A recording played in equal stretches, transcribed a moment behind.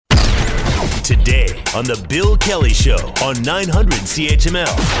Today on The Bill Kelly Show on 900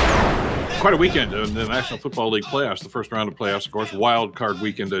 CHML. Quite a weekend in the National Football League playoffs, the first round of playoffs, of course, wild card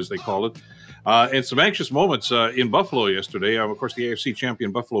weekend as they call it. And some anxious moments in Buffalo yesterday. Of course, the AFC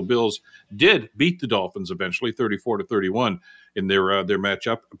champion Buffalo Bills did beat the Dolphins eventually, 34-31 in their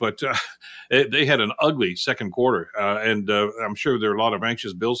matchup. But they had an ugly second quarter. And I'm sure there are a lot of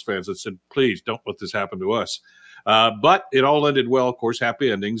anxious Bills fans that said, please don't let this happen to us. But it all ended well, of course,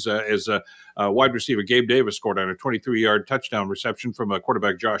 happy endings, as wide receiver Gabe Davis scored on a 23-yard touchdown reception from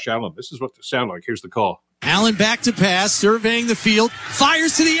quarterback Josh Allen. This is what it sounded like. Here's the call. Allen back to pass, surveying the field,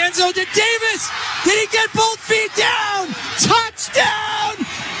 fires to the end zone to Davis. Did he get both feet down? Touchdown,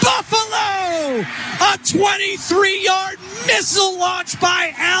 Buffalo! A 23-yard missile launch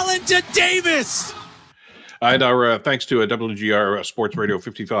by Allen to Davis. And our thanks to WGR Sports Radio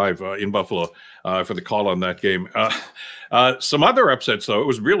 55 in Buffalo for the call on that game. Some other upsets, though. It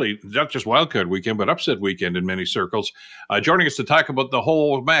was really not just wildcard weekend, but upset weekend in many circles. Joining us to talk about the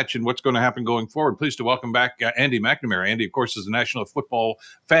whole match and what's going to happen going forward, pleased to welcome back Andy McNamara. Andy, of course, is the National Football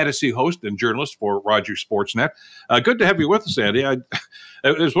Fantasy host and journalist for Rogers Sportsnet. Good to have you with us, Andy.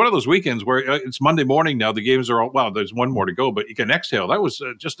 It was one of those weekends where it's Monday morning now. The games are all, well, there's one more to go, but you can exhale. That was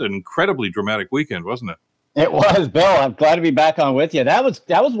just an incredibly dramatic weekend, wasn't it? It was, Bill. I'm glad to be back on with you. That was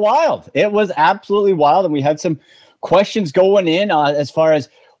wild. It was absolutely wild, and we had some questions going in as far as,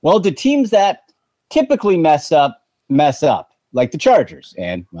 well, do teams that typically mess up like the Chargers?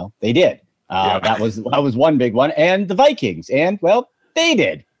 And well, they did. That was one big one. And the Vikings, and well, they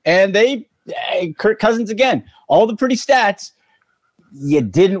did. And Kirk Cousins again. All the pretty stats. You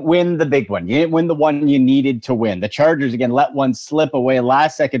didn't win the big one. You didn't win the one you needed to win. The Chargers again let one slip away,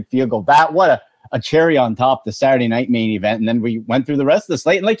 last second field goal. What a cherry on top, the Saturday night main event. And then we went through the rest of the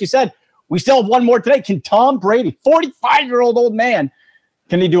slate. And like you said, we still have one more today. Can Tom Brady, 45-year-old old man,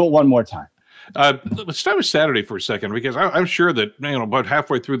 can he do it one more time? Let's start with Saturday for a second, because I'm sure that about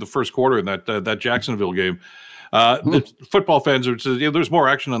halfway through the first quarter in that Jacksonville game, the football fans are saying, there's more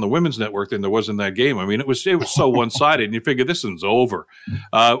action on the Women's Network than there was in that game. I mean, it was so one-sided, and you figure this one's over.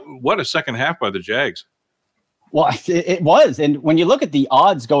 What a second half by the Jags. Well, it was. And when you look at the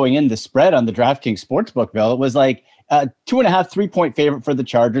odds going in the spread on the DraftKings Sportsbook, Bill, it was like 2.5, 3-point favorite for the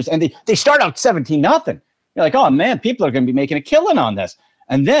Chargers. And they start out 17-0. You're like, oh, man, people are going to be making a killing on this.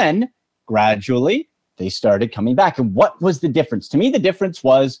 And then gradually they started coming back. And what was the difference? To me, the difference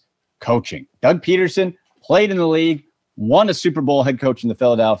was coaching. Doug Peterson played in the league, won a Super Bowl head coach in the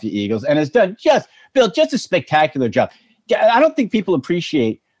Philadelphia Eagles, and has done just a spectacular job. I don't think people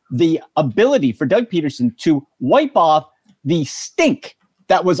appreciate the ability for Doug Peterson to wipe off the stink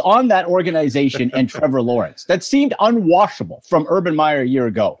that was on that organization and Trevor Lawrence. That seemed unwashable from Urban Meyer a year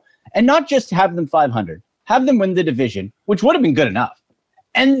ago. And not just have them 500, have them win the division, which would have been good enough,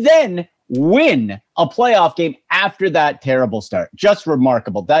 and then win a playoff game after that terrible start. Just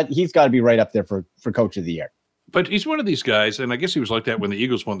remarkable. That he's got to be right up there for Coach of the Year. But he's one of these guys, and I guess he was like that when the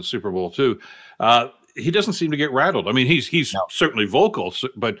Eagles won the Super Bowl too. He doesn't seem to get rattled. I mean, he's certainly vocal,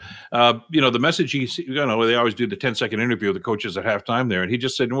 but the message they always do the 10-second interview of the coaches at halftime there, and he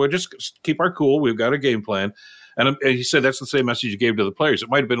just said, "Well, just keep our cool. We've got a game plan." And he said that's the same message he gave to the players. It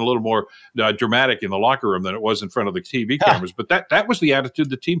might have been a little more dramatic in the locker room than it was in front of the TV cameras, but that was the attitude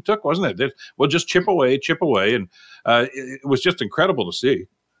the team took, wasn't it? We'll just chip away, and it was just incredible to see.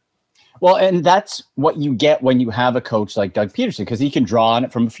 Well, and that's what you get when you have a coach like Doug Peterson, because he can draw on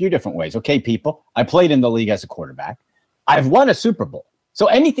it from a few different ways. Okay, people, I played in the league as a quarterback. I've won a Super Bowl. So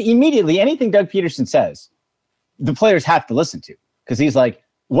anything Doug Peterson says, the players have to listen to, because he's like,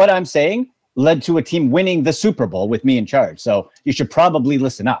 what I'm saying led to a team winning the Super Bowl with me in charge. So you should probably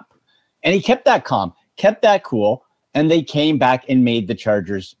listen up. And he kept that calm, kept that cool, and they came back and made the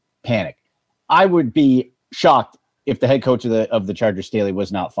Chargers panic. I would be shocked if the head coach of the Chargers, Staley,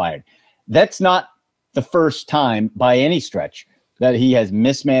 was not fired. That's not the first time by any stretch that he has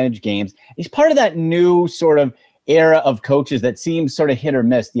mismanaged games. He's part of that new sort of era of coaches that seems sort of hit or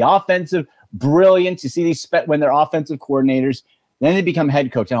miss. The offensive brilliance, you see these when they're offensive coordinators, then they become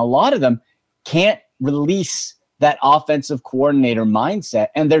head coach. And a lot of them can't release that offensive coordinator mindset.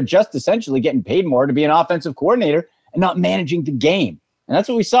 And they're just essentially getting paid more to be an offensive coordinator and not managing the game. And that's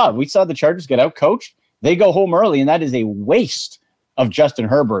what we saw. We saw the Chargers get out coached. They go home early, and that is a waste of Justin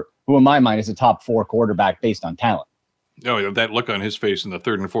Herbert, who in my mind is a top 4 quarterback based on talent. No, that look on his face in the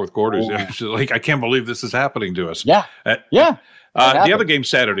third and fourth quarters, like, I can't believe this is happening to us. Yeah. The other game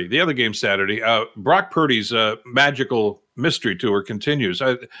Saturday, Brock Purdy's magical mystery tour continues. They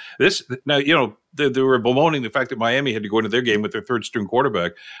were bemoaning the fact that Miami had to go into their game with their third string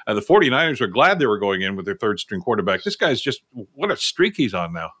quarterback. The 49ers were glad they were going in with their third string quarterback. This guy's just, what a streak he's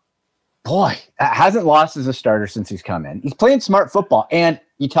on now. boy, hasn't lost as a starter since he's come in. He's playing smart football. And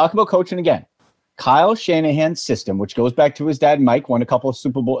you talk about coaching again. Kyle Shanahan's system, which goes back to his dad, Mike, won a couple of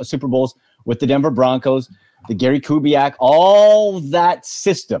Super Bowls with the Denver Broncos, the Gary Kubiak, all that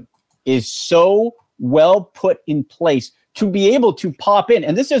system is so well put in place to be able to pop in.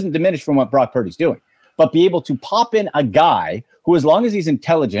 And this doesn't diminish from what Brock Purdy's doing, but be able to pop in a guy who, as long as he's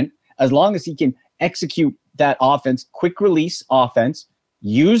intelligent, as long as he can execute that offense, quick release offense,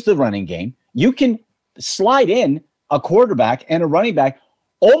 use the running game, you can slide in a quarterback and a running back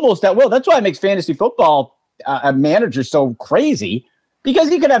almost at will. That's why it makes fantasy football a manager so crazy, because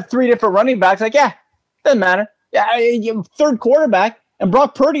you could have 3 different running backs. Like, yeah, doesn't matter. Yeah, third quarterback, and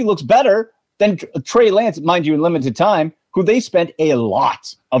Brock Purdy looks better than Trey Lance, mind you, in limited time, who they spent a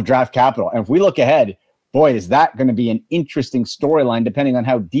lot of draft capital. And if we look ahead, boy, is that going to be an interesting storyline depending on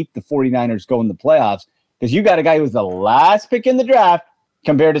how deep the 49ers go in the playoffs, because you got a guy who's the last pick in the draft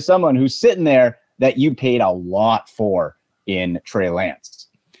compared to someone who's sitting there that you paid a lot for in Trey Lance.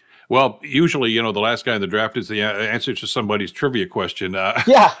 Well, usually, the last guy in the draft is the answer to somebody's trivia question.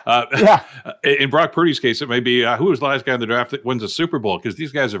 In Brock Purdy's case, it may be who was the last guy in the draft that wins a Super Bowl, because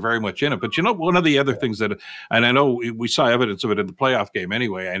these guys are very much in it. But one of the other things that, and I know we saw evidence of it in the playoff game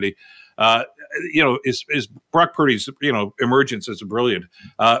anyway, Andy, is Brock Purdy's, emergence is brilliant.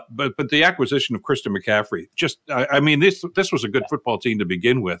 But the acquisition of Christian McCaffrey, this was a good football team to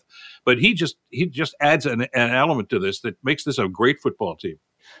begin with, but he just adds an element to this that makes this a great football team.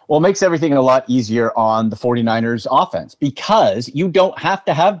 Well, it makes everything a lot easier on the 49ers offense, because you don't have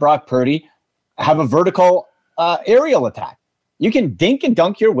to have Brock Purdy have a vertical aerial attack. You can dink and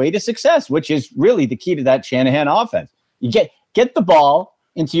dunk your way to success, which is really the key to that Shanahan offense. You get the ball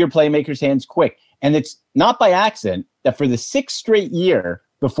into your playmakers' hands quick. And it's not by accident that for the 6th straight year,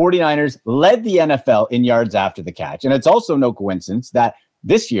 the 49ers led the NFL in yards after the catch. And it's also no coincidence that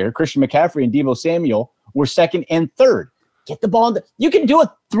this year, Christian McCaffrey and Deebo Samuel were 2nd and 3rd. Get the ball. You can do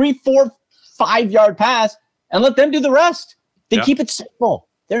a 3, 4, 5-yard pass and let them do the rest. They keep it simple.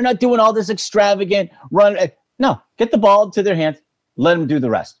 They're not doing all this extravagant run. No, get the ball into their hands. Let them do the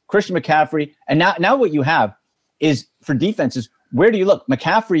rest. Christian McCaffrey. And now what you have is, for defenses, where do you look?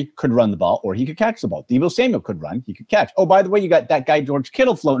 McCaffrey could run the ball, or he could catch the ball. Deebo Samuel could run. He could catch. Oh, by the way, you got that guy George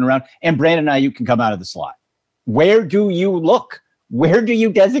Kittle floating around, and Brandon Ayuk can come out of the slot. Where do you look? Where do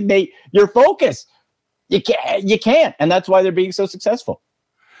you designate your focus? You can't, and that's why they're being so successful.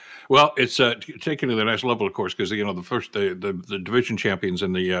 Well, it's taken to the next level, of course, because the division champions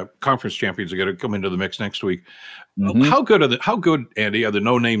and the conference champions are going to come into the mix next week. Mm-hmm. How good, Andy, are the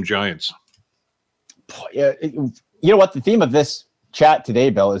no-name Giants? You know what? The theme of this chat today,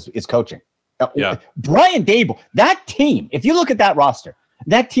 Bill, is coaching. Brian Daboll, that team. If you look at that roster,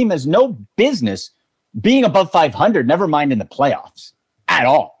 that team has no business being above 500. Never mind in the playoffs at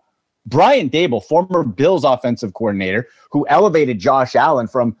all. Brian Daboll, former Bills offensive coordinator, who elevated Josh Allen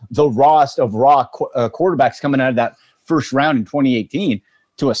from the rawest of raw quarterbacks coming out of that first round in 2018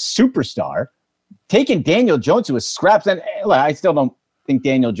 to a superstar, taking Daniel Jones, who was scraps. And I still don't think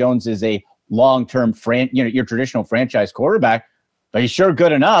Daniel Jones is a long-term your traditional franchise quarterback, but he's sure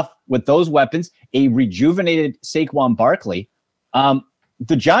good enough with those weapons. A rejuvenated Saquon Barkley.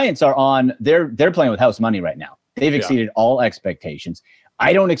 The Giants are on. They're playing with house money right now. They've exceeded all expectations.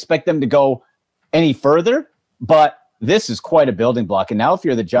 I don't expect them to go any further, but this is quite a building block. And now if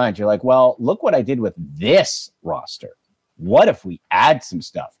you're the Giants, you're like, well, look what I did with this roster. What if we add some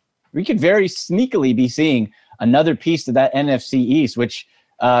stuff? We could very sneakily be seeing another piece to that NFC East, which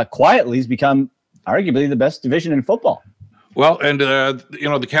quietly has become arguably the best division in football. Well, and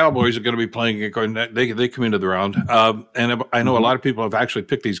the Cowboys are going to be playing. They come into the round, and I know a lot of people have actually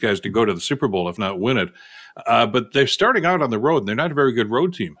picked these guys to go to the Super Bowl, if not win it. But they're starting out on the road, and they're not a very good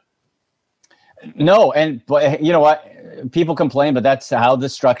road team. No, but you know what? People complain, but that's how the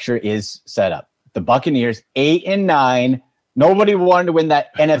structure is set up. The Buccaneers 8-9. Nobody wanted to win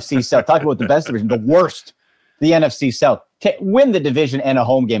that NFC South. Talk about the best division, the worst, the NFC South. Win the division and a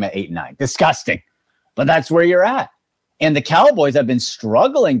home game at 8-9. Disgusting, but that's where you're at. And the Cowboys have been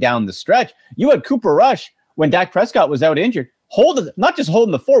struggling down the stretch. You had Cooper Rush when Dak Prescott was out injured, not just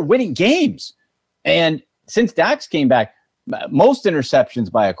holding the fort, winning games. And since Dak's came back, most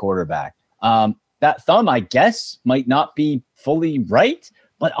interceptions by a quarterback. That thumb, I guess, might not be fully right,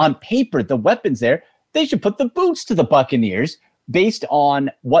 but on paper, the weapons there, they should put the boots to the Buccaneers based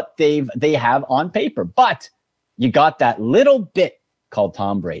on what they have on paper. But you got that little bit called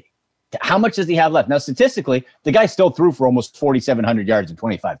Tom Brady. How much does he have left? Now, statistically, the guy still threw for almost 4,700 yards and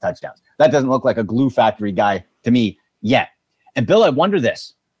 25 touchdowns. That doesn't look like a glue factory guy to me yet. And Bill, I wonder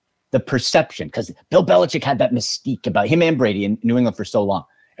this, the perception, because Bill Belichick had that mystique about him and Brady in New England for so long.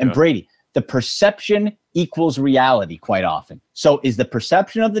 And Brady, the perception equals reality quite often. So is the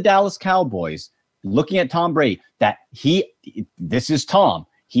perception of the Dallas Cowboys looking at Tom Brady that this is Tom,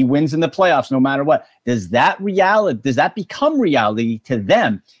 he wins in the playoffs no matter what? Does that become reality to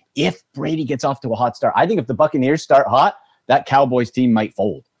them if Brady gets off to a hot start? I think if the Buccaneers start hot, that Cowboys team might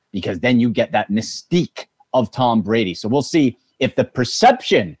fold, because then you get that mystique of Tom Brady. So we'll see if the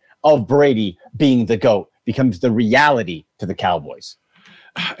perception of Brady being the GOAT becomes the reality to the Cowboys.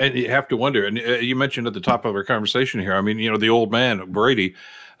 And you have to wonder, and you mentioned at the top of our conversation here, I mean, the old man, Brady,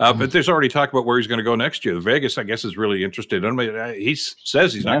 but there's already talk about where he's going to go next year. Vegas, I guess, is really interested. I mean, he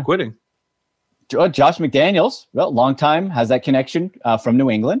says he's not quitting. Josh McDaniels, long time, has that connection from New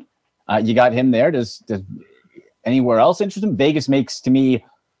England. You got him there. Does anywhere else interest him? Vegas makes, to me,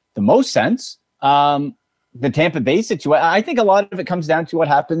 the most sense. The Tampa Bay situation, I think a lot of it comes down to what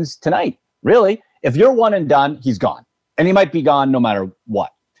happens tonight. Really, if you're one and done, he's gone. And he might be gone no matter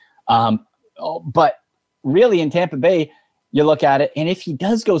what. But really in Tampa Bay, you look at it, and if he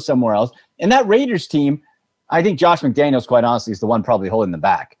does go somewhere else, and that Raiders team, I think Josh McDaniels, quite honestly, is the one probably holding them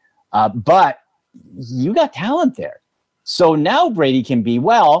back. But you got talent there. So now Brady can be,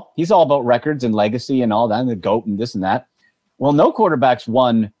 he's all about records and legacy and all that, and the GOAT and this and that. Well, no quarterback's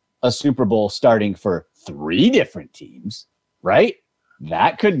won a Super Bowl starting for 3 different teams, right?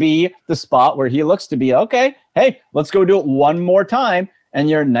 That could be the spot where he looks to be, okay, hey, let's go do it one more time, and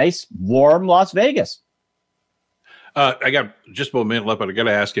you're nice, warm Las Vegas. I got just about a minute left, but I got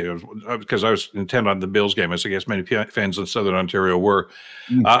to ask you, because I was intent on the Bills game, as I guess many fans in Southern Ontario were.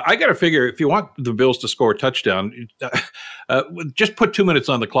 I got to figure, if you want the Bills to score a touchdown, just put 2 minutes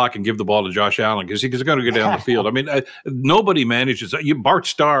on the clock and give the ball to Josh Allen, because he's going to go down the field. I mean, nobody manages. Bart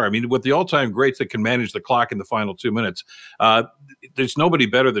Starr, I mean, with the all-time greats that can manage the clock in the final 2 minutes, there's nobody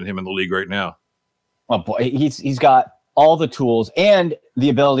better than him in the league right now. Oh boy, he's got all the tools and the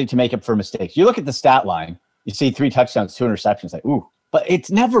ability to make up for mistakes. You look at the stat line, you see 3 touchdowns, 2 interceptions, like, ooh. But it's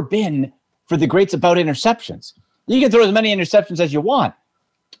never been for the greats about interceptions. You can throw as many interceptions as you want.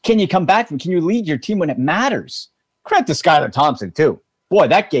 Can you come back and can you lead your team when it matters? Credit to Skylar Thompson, too. Boy,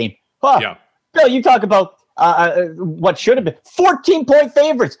 that game. Yeah. Bill, you talk about what should have been 14-point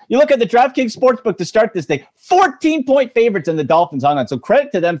favorites. You look at the DraftKings Sportsbook to start this thing, 14-point favorites, and the Dolphins hung on. So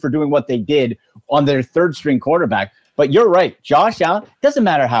credit to them for doing what they did on their third-string quarterback. But you're right. Josh Allen, doesn't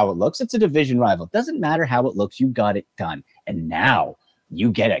matter how it looks. It's a division rival. Doesn't matter how it looks. You got it done. And now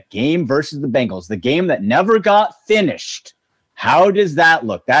you get a game versus the Bengals, the game that never got finished. How does that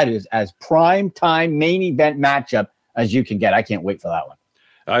look? That is as prime time main event matchup as you can get. I can't wait for that one.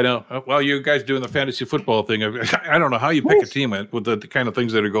 I know. Well, you guys doing the fantasy football thing. I don't know how you pick a team with the kind of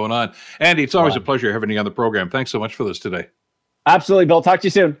things that are going on. Andy, it's always a pleasure having you on the program. Thanks so much for this today. Absolutely, Bill. Talk to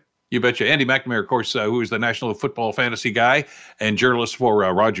you soon. You betcha. Andy McNamara, of course, who is the National Football Fantasy guy and journalist for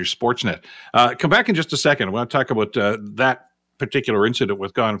Rogers Sportsnet. Come back in just a second. I want to talk about that particular incident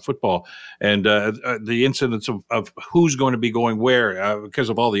with Gone Football and the incidents of who's going to be going where because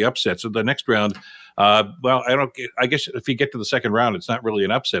of all the upsets. So the next round, I guess if you get to the second round, it's not really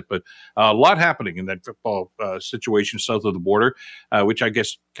an upset, but a lot happening in that football situation south of the border, which I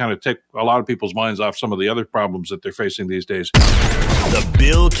guess kind of take a lot of people's minds off some of the other problems that they're facing these days. The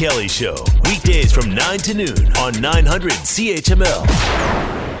Bill Kelly Show, weekdays from 9 to noon on 900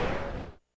 CHML.